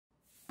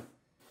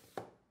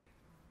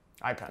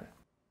iPen.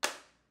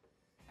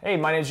 Hey,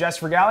 my name is Jess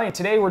Vergali, and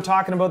today we're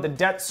talking about the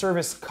debt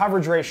service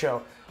coverage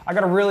ratio. I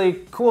got a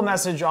really cool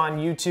message on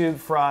YouTube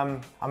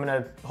from, I'm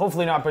gonna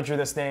hopefully not butcher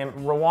this name,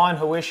 Rawan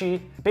Hawishi.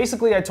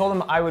 Basically, I told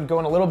him I would go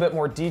in a little bit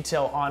more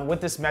detail on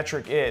what this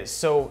metric is.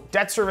 So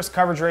debt service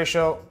coverage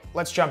ratio,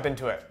 let's jump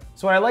into it.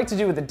 So what I like to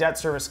do with the debt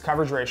service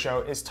coverage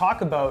ratio is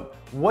talk about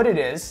what it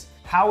is,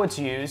 how it's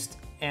used,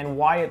 and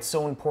why it's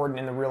so important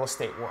in the real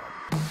estate world.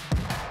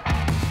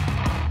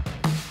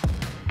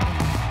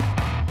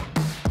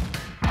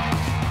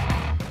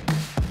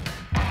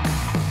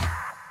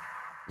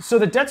 So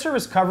the debt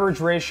service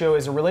coverage ratio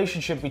is a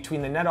relationship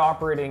between the net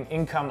operating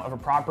income of a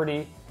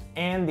property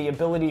and the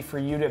ability for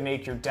you to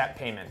make your debt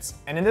payments.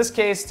 And in this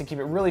case, to keep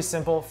it really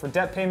simple, for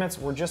debt payments,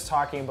 we're just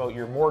talking about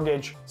your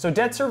mortgage. So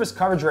debt service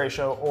coverage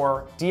ratio,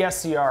 or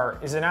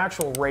DSCR, is an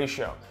actual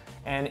ratio.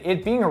 And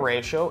it being a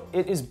ratio,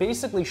 it is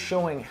basically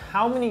showing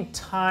how many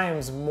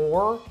times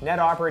more net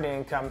operating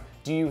income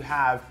do you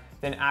have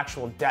than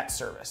actual debt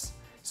service.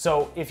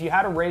 So if you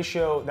had a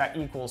ratio that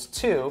equals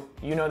 2,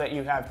 you know that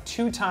you have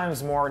 2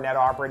 times more net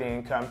operating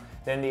income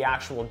than the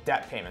actual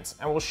debt payments.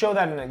 And we'll show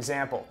that in an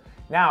example.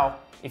 Now,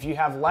 if you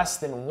have less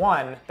than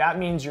 1, that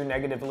means you're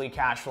negatively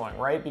cash flowing,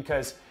 right?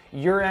 Because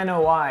your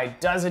NOI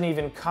doesn't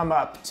even come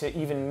up to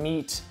even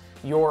meet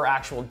your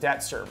actual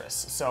debt service.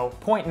 So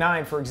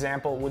 0.9, for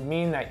example, would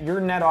mean that your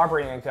net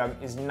operating income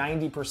is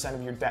 90%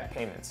 of your debt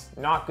payments.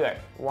 Not good.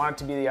 We want it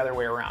to be the other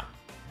way around.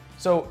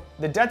 So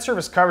the debt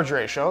service coverage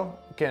ratio,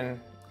 you can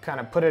kind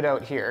of put it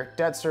out here,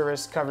 debt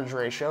service coverage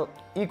ratio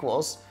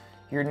equals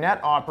your net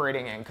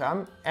operating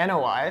income,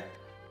 NOI,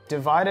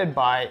 divided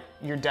by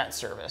your debt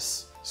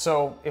service.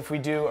 So if we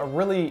do a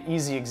really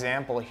easy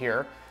example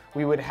here,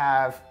 we would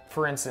have,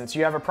 for instance,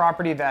 you have a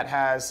property that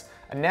has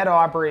a net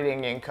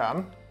operating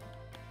income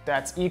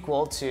that's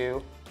equal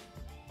to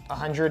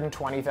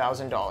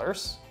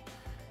 $120,000.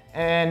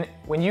 And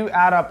when you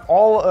add up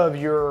all of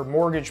your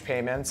mortgage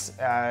payments,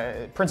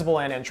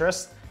 principal and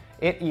interest,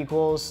 it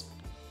equals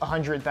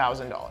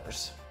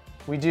 $100,000.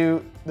 We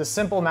do the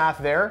simple math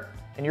there,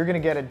 and you're gonna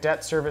get a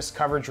debt service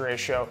coverage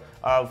ratio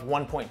of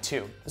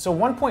 1.2. So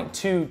 1.2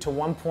 to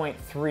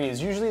 1.3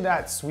 is usually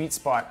that sweet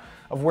spot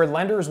of where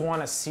lenders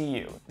wanna see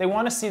you. They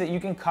wanna see that you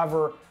can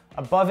cover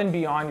above and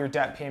beyond your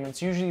debt payments,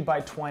 usually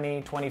by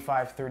 20,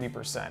 25,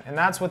 30%. And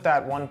that's what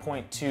that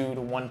 1.2 to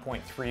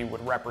 1.3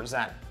 would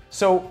represent.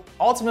 So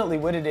ultimately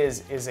what it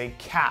is a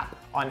cap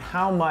on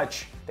how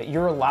much that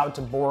you're allowed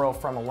to borrow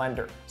from a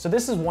lender. So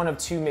this is one of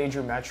 2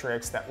 major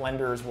metrics that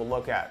lenders will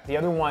look at. The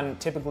other one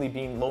typically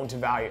being loan to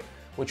value,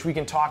 which we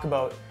can talk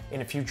about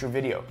in a future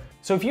video.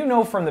 So if you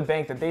know from the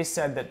bank that they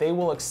said that they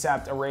will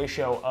accept a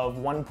ratio of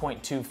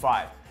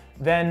 1.25,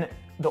 then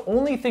the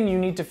only thing you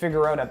need to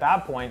figure out at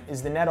that point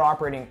is the net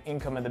operating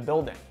income of the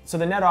building. So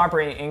the net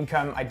operating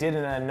income I did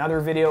in another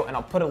video, and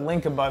I'll put a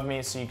link above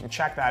me so you can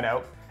check that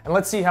out. And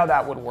let's see how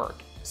that would work.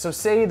 So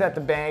say that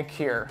the bank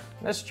here,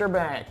 Mr.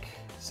 Bank,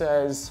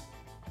 says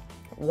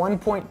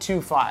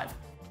 1.25.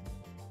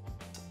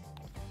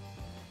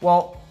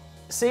 Well,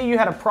 say you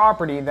had a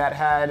property that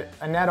had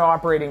a net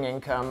operating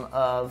income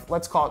of,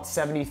 let's call it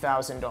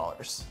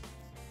 $70,000.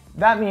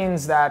 That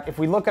means that if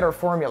we look at our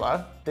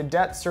formula, the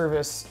debt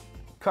service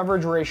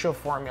coverage ratio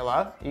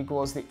formula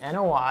equals the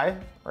NOI,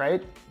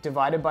 right,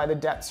 divided by the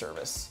debt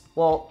service.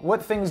 Well,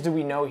 what things do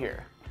we know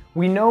here?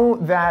 We know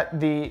that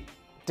the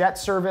debt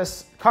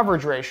service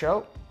coverage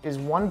ratio is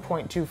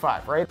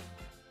 1.25, right?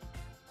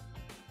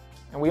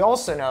 And we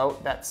also know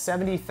that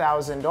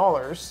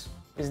 $70,000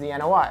 is the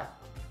NOI.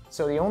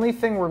 So the only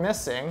thing we're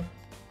missing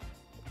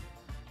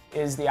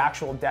is the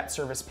actual debt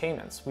service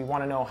payments. We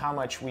want to know how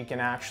much we can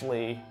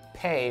actually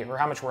pay, or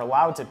how much we're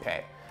allowed to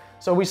pay.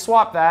 So we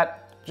swap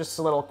that, just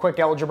a little quick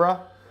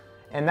algebra,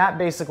 and that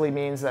basically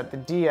means that the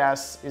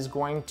DS is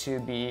going to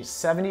be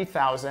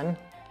 70,000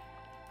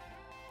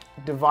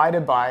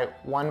 divided by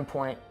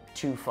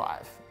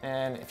 1.25.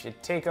 And if you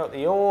take out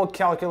the old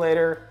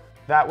calculator,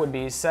 that would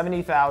be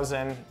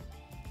 70,000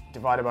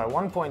 divided by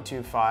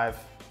 1.25.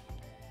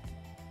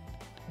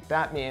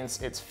 That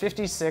means it's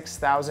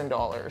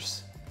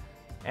 $56,000.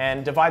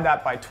 And divide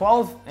that by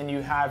 12, and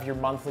you have your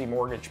monthly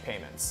mortgage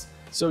payments.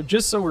 So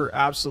just so we're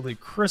absolutely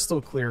crystal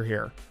clear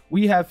here,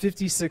 we have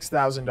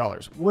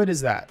 $56,000. What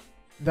is that?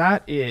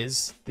 That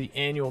is the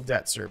annual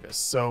debt service.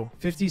 So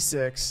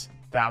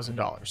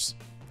 $56,000.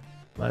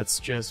 Let's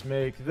just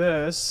make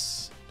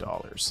this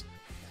dollars.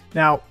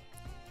 Now,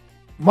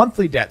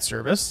 monthly debt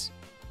service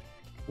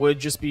would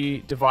just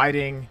be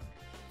dividing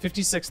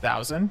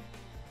 56,000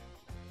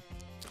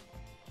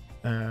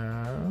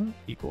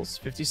 equals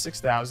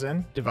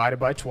 56,000 divided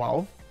by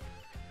 12.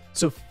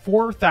 So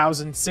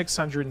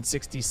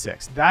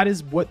 4,666. That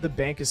is what the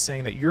bank is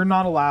saying that you're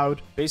not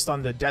allowed, based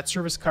on the debt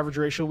service coverage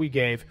ratio we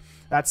gave.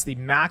 That's the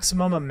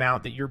maximum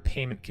amount that your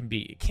payment can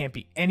be. It can't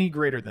be any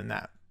greater than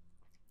that.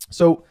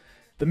 So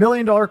the $1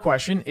 million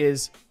question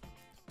is,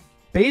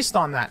 based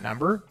on that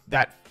number,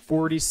 that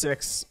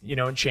 46,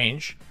 and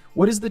change,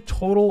 what is the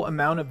total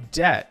amount of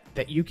debt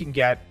that you can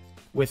get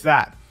with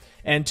that?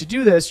 And to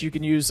do this, you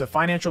can use a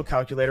financial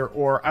calculator,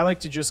 or I like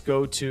to just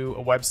go to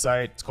a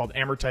website. It's called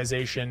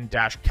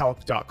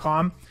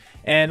amortization-calc.com,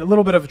 and a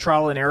little bit of a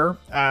trial and error.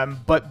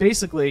 But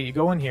basically, you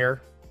go in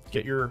here,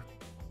 get your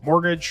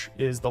mortgage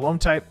is the loan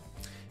type.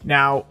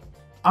 Now,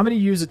 I'm going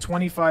to use a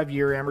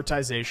 25-year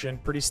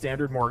amortization, pretty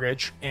standard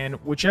mortgage, and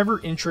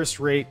whichever interest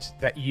rate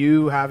that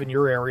you have in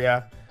your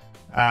area,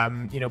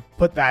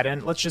 put that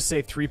in. Let's just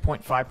say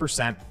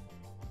 3.5%.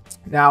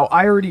 Now,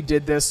 I already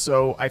did this,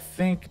 so I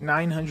think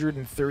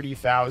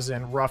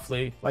 930,000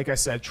 roughly, like I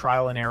said,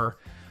 trial and error,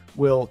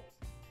 will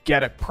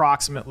get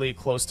approximately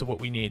close to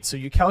what we need. So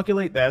you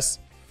calculate this,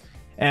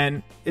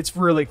 and it's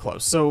really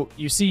close. So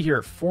you see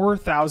here,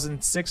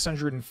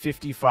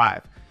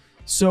 4,655.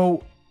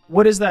 So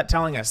what is that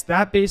telling us?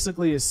 That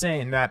basically is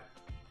saying that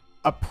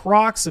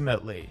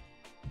approximately,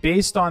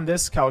 based on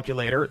this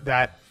calculator,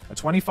 that a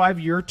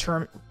 25-year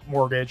term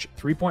mortgage,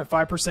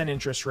 3.5%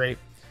 interest rate,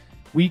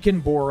 we can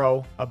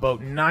borrow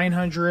about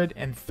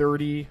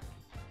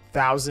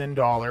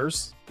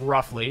 $930,000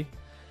 roughly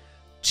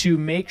to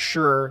make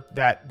sure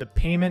that the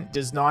payment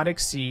does not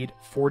exceed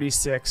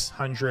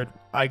 $4,600,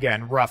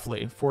 again,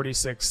 roughly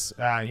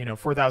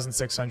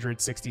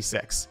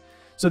 $4,666.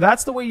 So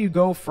that's the way you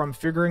go from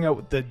figuring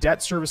out the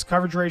debt service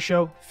coverage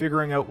ratio,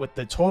 figuring out what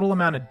the total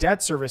amount of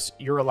debt service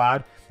you're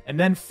allowed, and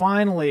then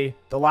finally,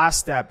 the last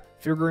step,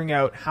 figuring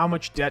out how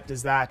much debt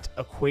does that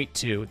equate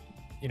to.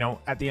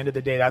 At the end of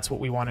the day, that's what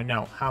we want to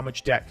know. How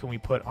much debt can we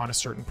put on a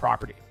certain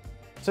property?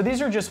 So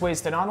these are just ways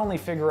to not only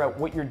figure out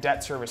what your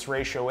debt service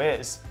ratio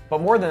is,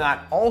 but more than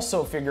that,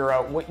 also figure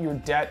out what your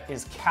debt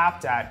is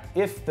capped at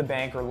if the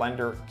bank or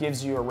lender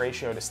gives you a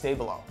ratio to stay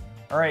below.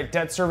 All right,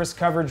 debt service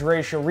coverage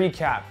ratio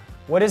recap.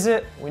 What is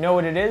it? We know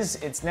what it is.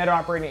 It's net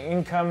operating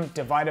income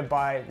divided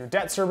by your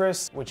debt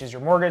service, which is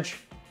your mortgage,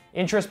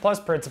 interest plus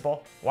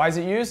principal. Why is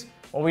it used?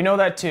 Well, we know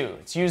that too.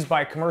 It's used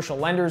by commercial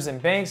lenders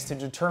and banks to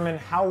determine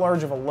how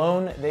large of a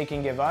loan they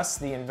can give us,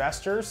 the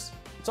investors.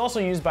 It's also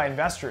used by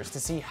investors to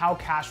see how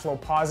cash flow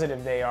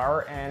positive they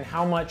are and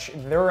how much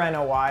their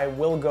NOI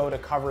will go to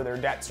cover their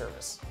debt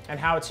service. And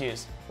how it's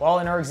used. Well,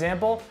 in our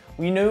example,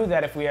 we knew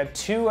that if we had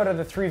 2 out of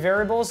the 3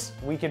 variables,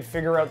 we could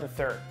figure out the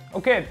third.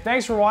 Okay,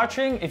 thanks for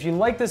watching. If you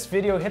like this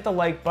video, hit the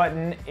like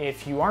button.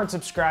 If you aren't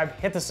subscribed,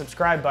 hit the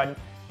subscribe button.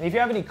 And if you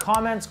have any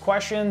comments,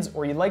 questions,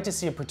 or you'd like to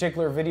see a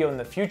particular video in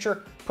the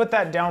future, put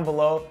that down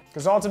below,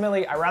 because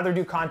ultimately, I'd rather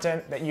do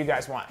content that you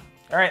guys want.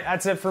 All right,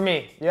 that's it for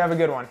me. You have a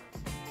good one.